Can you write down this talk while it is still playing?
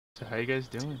So how you guys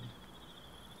doing?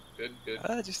 Good, good.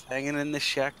 Just hanging in the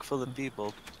shack full of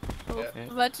people. Yeah.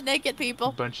 A bunch of naked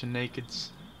people. Bunch of nakeds.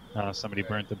 Somebody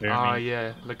burnt the bear Oh meat.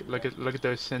 yeah, look at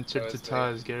those censored That was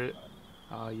tatas, Garrett.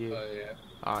 Oh yeah. Oh yeah.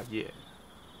 Oh yeah.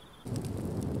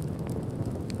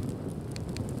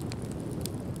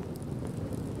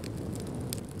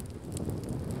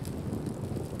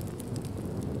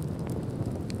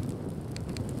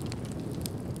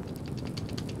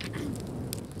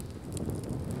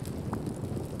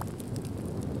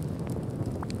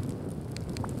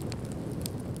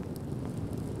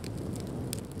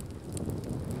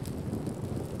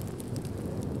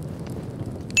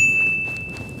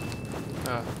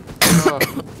 Oh.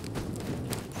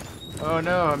 Oh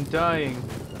no, I'm dying.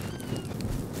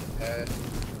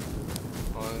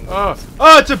 Oh,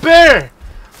 it's a bear!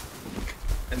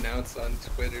 Announce on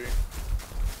Twitter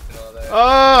and all that.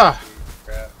 Ah!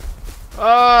 Crap.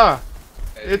 Ah!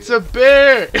 Eddie, It's a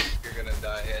bear! You're gonna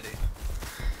die, Eddie.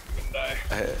 You're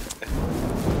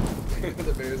gonna die.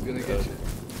 The bear's gonna get you.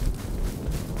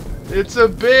 It's a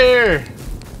bear!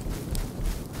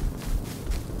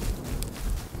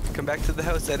 Come back to the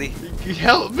house, Eddie.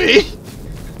 Help me!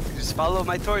 Just follow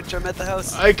my torch. I'm at the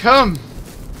house. I come!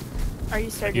 Are you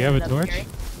starting? You have a another torch? Gary?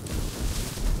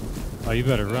 Oh, you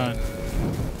better run.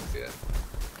 Yeah.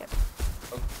 Okay.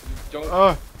 Oh, don't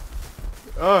Oh!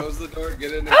 close the door.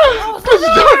 Get in there. Close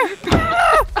the door!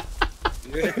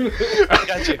 I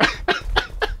got you.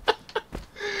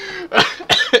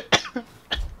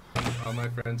 All my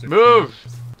friends are. Move!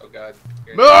 Oh god.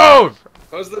 Move!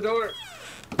 Close the door.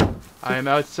 I am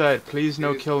outside. Please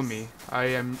no Jesus. kill me. I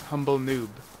am humble noob.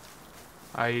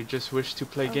 I just wish to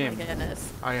play Oh game. my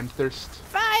goodness. I am thirst.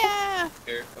 Fire!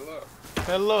 Here, hello.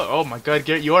 Hello. Oh my god,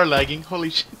 Garrett, you are lagging. Holy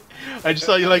shit. I just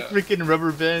saw you like freaking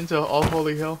rubber bands. Oh,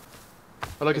 holy hell.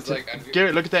 Oh, look, It's it's like, I'm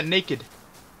Garrett, look at that naked.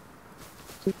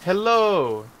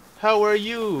 Hello. How are I'ma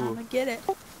you? get it.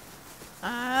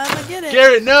 I'ma get it.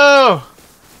 Garrett, no!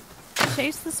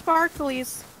 Chase the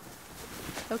sparklies.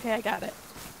 Okay, I got it.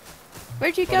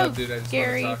 Where'd you Hold go, up, dude, I just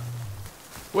Gary? wanna talk.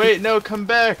 Wait, no, come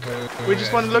back. Wait, We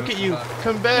just want to look at you.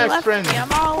 Come You back, left friend. me. I'm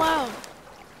all alone.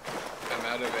 I'm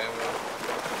out of ammo.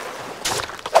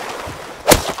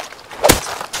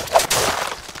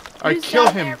 I Who's kill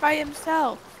down him. there by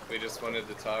himself? We just wanted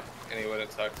to talk, and he wanted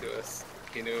to talk to us.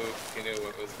 He knew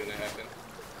what was gonna happen.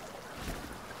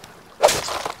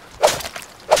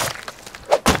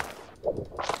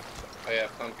 Oh yeah,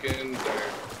 pumpkins are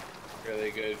really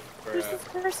good for Who's this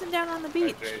person down on the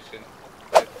beach? hydration.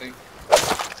 I think,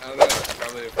 I don't know,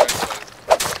 probably a friend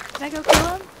of Can I go kill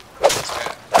him? mine.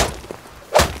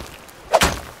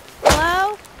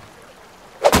 Hello?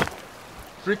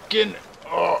 Freaking.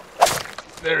 Oh.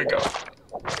 There we go.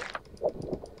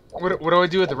 What do I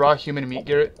do with the raw human meat,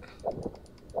 Garrett?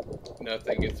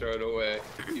 Nothing, you throw it away.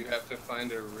 You have to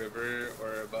find a river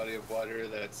or a body of water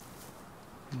that's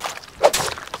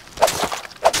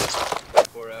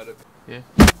pour out of. Yeah.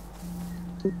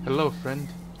 Hello, friend.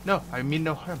 No, I mean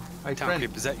no harm. My Town friend.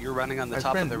 creep, is that you running on the My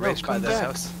top friend, of the no, ridge by come this back.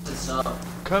 house?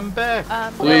 Come back.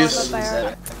 Please. No, I'm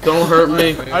up Don't hurt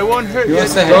me. I won't hurt you.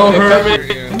 Don't hurt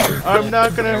me. I'm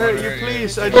not gonna hurt you,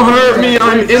 please. I Don't hurt me.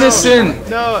 I'm innocent.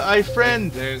 No, I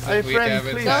friend. There's I we friend, have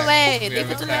please. Go away, We leave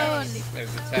have it attacks. alone.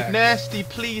 There's attacks. Nasty,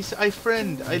 please. I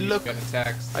friend. I look. We got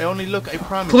attacks. I only look. I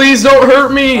promise. Please don't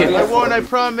hurt me. I won't. I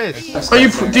promise. Are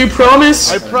you? Do you promise?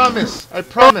 I promise. I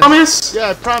promise. Promise? Yeah,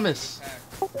 I promise.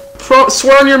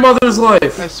 Swear on your mother's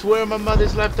life. I swear on my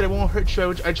mother's life that I won't hurt you.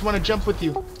 I just want to jump with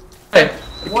you. Okay.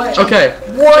 Okay.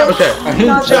 Okay.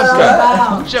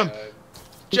 Jump.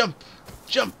 Jump.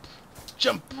 Jump.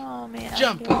 Jump. Oh man.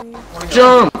 Jump. Gary.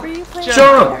 Jump. Were you playing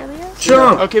Jump. earlier?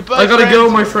 Jump. Okay, bye. I gotta friend. go,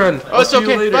 my friend. Oh, it's I'll see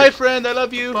you okay. later. Bye, friend. I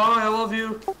love you. Bye. I love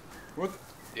you.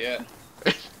 Yeah.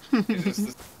 It's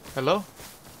just Hello?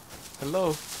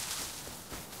 Hello?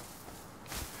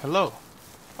 Hello?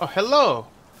 Oh, hello!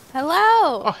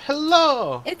 Hello. Oh,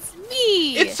 hello! It's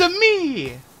me. It's a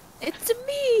me! It's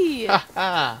me. Ha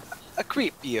ha! A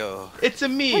creepio. It's a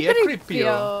me, a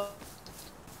creepio.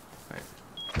 Right.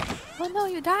 Oh no,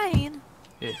 you're dying.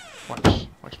 Yeah,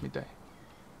 watch me die.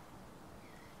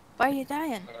 Why are you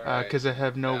dying? alright. Cause I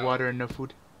have no Now- water and no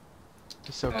food.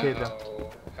 It's okay though. Now,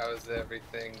 how's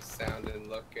everything sounding,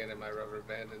 looking? Am I rubber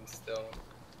banding still?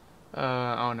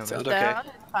 I don't know, man. Sound So, okay.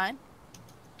 it's fine.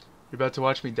 You're about to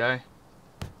watch me die.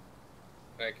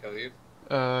 Can I kill you?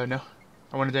 No.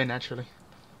 I wanna die naturally.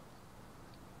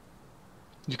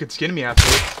 You could skin me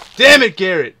afterwards. Damn it,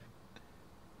 Garrett!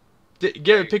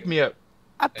 Garrett, pick me up.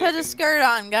 I put a skirt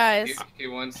on, guys. He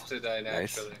wants to die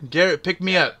Nice. naturally. Garrett, pick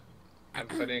me up. I'm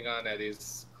putting on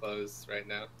Eddie's clothes right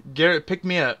now. Garrett, pick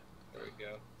me up. There we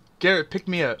go. Garrett, pick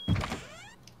me up.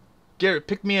 Garrett,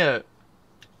 pick me up.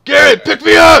 Garrett, pick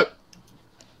me up!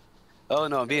 Oh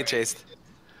no, I'm being chased.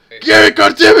 Garrett,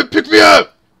 goddammit, pick me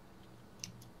up!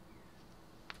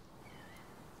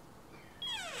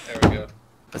 There we go.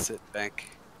 That's it, bank.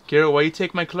 Garrett, why you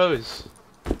take my clothes?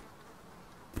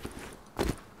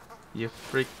 You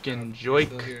freaking Still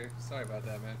joik. here. Sorry about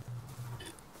that, man.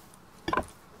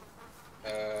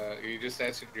 You just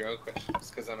answered your own questions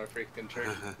because I'm a freaking jerk.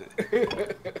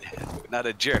 Not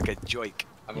a jerk, a joik.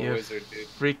 I'm a You wizard, dude.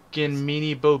 freaking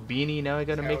meanie bo beanie. Now I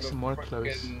gotta make some more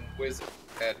clothes. Fucking wizard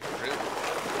at a rib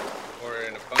or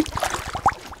in a pump.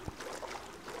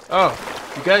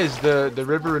 Oh, you guys, the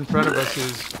river in front of us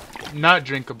is not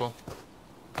drinkable.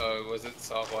 Was it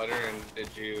salt water and did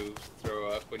you throw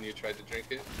up when you tried to drink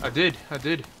it? I did.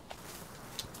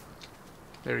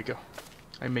 There we go.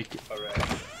 I make it.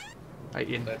 Alright, I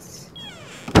in. let's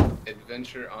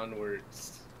adventure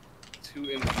onwards to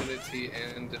infinity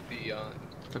and beyond.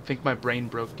 I think my brain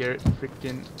broke, Garrett.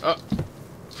 Freaking. Oh.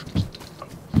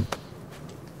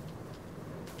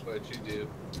 What'd you do?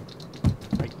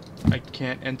 I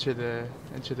can't enter the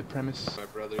premise. My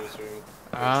brother's room.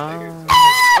 Ah.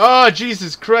 Oh,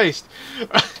 Jesus Christ!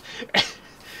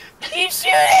 He's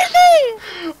shooting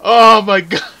me! Oh my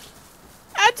God!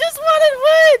 I just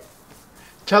wanted wood!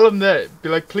 Tell him that. Be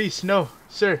like, please, no,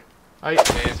 sir. Man.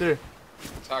 Sir.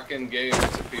 Talking games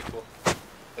to people.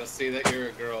 They'll see that you're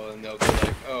a girl and they'll be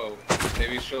like, oh,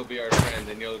 maybe she'll be our friend,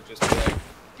 and you'll just be like,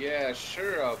 yeah,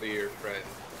 sure, I'll be your friend.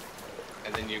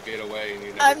 And then you get away and you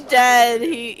never I'm talk dead. to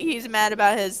them again. He's mad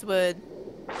about his wood.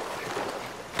 You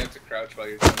have to crouch while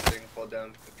you're jumping, hold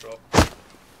down control.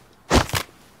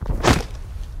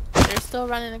 They're still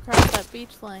running across that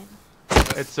beach lane.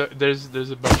 It's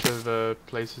there's a bunch of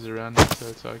places around it, so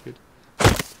it's all good.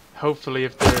 Hopefully,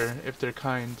 if they're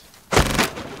kind.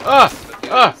 Ah!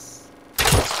 Ah!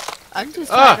 I'm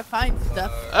just trying to find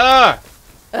stuff. Ah!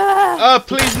 Ah! Ah!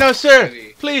 Please, no, sir.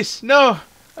 Ready. Please, no.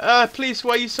 Please,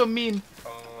 why are you so mean?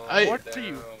 What do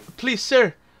you? Please,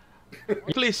 sir.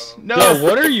 Please, no. Yo,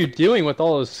 what are you doing with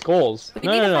all those skulls? We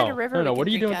need to find a river we No, can what are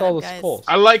you drink doing with out all of, those guys. skulls?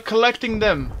 I like collecting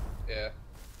them. Yeah,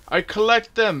 I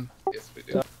collect them. yes we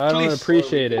do. I don't Please.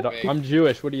 appreciate it. I'm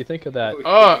Jewish. What do you think of that?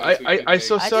 Oh, I'm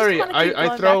so I just sorry. wanna keep I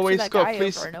going throw back away to that skull. guy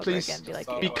Please, over and over please, again, be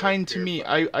like, be "Hey, kind to me.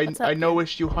 What's up, I no dude?"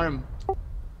 wish you harm.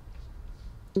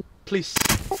 Please.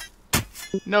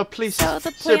 No, please, So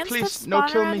the sir, plants please, that no, spawn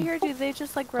kill around me. here, do they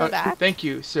just like grow back? Thank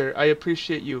you, sir. I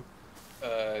appreciate you.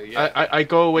 Yeah, I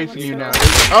go away What's from you now. up?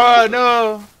 Oh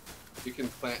no! you can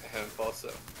plant hemp also.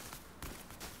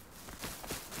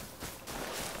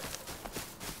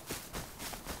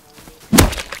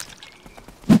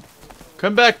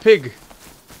 Come back, pig.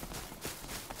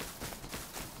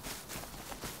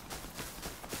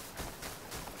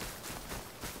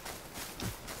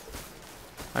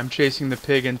 I'm chasing the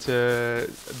pig into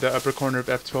the upper corner of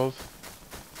F12.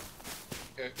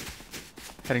 Okay.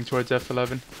 Heading towards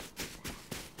F11.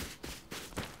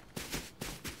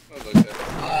 Oh, look at that.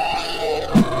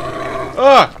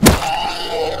 Ah!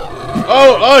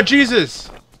 Oh, Jesus!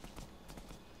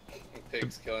 The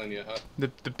pig's killing you, huh? The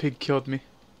pig killed me.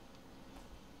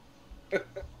 That's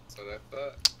what I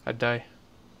thought. I'd die.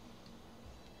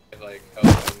 Like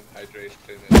health and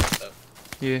hydration and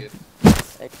stuff. Yeah.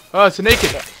 Oh, it's a naked.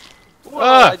 Whoa,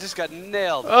 Ah! I just got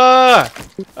nailed.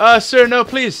 Sir, no,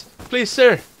 please. Please,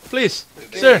 sir. Please.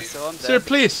 Okay, Sir. So I'm Sir, dead.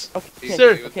 please. He's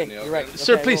Sir. with the nail you're right. gun.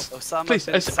 Sir, Okay, please. Osama Please.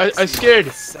 bin I Sexy scared.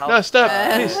 with the No, stop.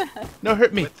 Uh, Please. No,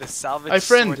 hurt me. With the salvage I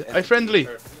friend. sword I and- friendly.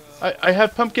 Perfect. I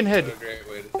have pumpkin What a head. great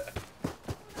way to die.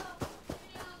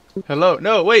 Hello.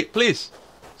 No, wait, please.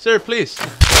 Sir, please.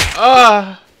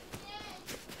 Ah.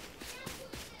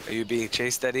 Are you being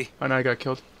chased, Eddie? Oh, no, I got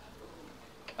killed.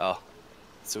 Oh.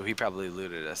 So he probably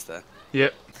looted us then.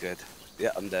 Yep. Good. Yeah,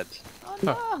 I'm dead. Oh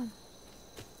no.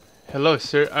 Hello,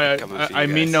 sir. Coming for you I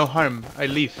mean guys. no harm. I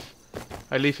leave.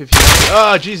 I leave if you.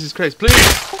 Ah, Jesus Christ, please.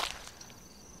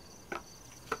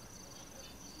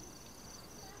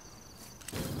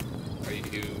 Are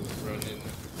you running?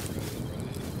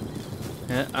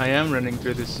 Yeah, I am running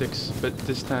through the 6, but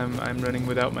this time I'm running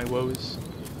without my woes.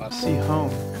 See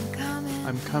home. I'm coming,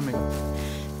 I'm coming.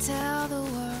 tell the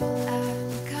world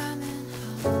I'm coming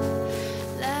home.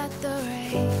 Let the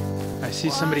rain I see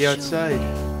somebody wash outside.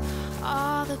 away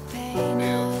all the pain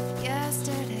of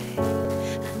yesterday.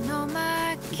 I know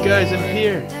my You guys, I'm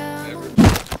here. kingdom will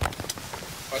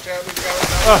Watch out, there's a guy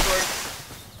with a Ah. sword.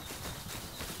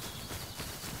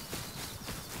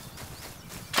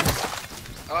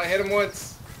 Oh, I hit him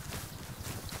once.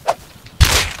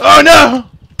 Oh no!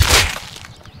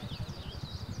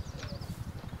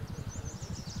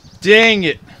 Dang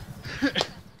it!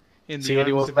 In the See arms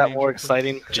anyone of that an more ancient prince.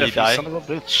 exciting? Did he Jeff, die? you son of a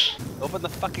bitch. Open the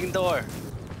fucking door.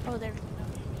 Oh, there we go.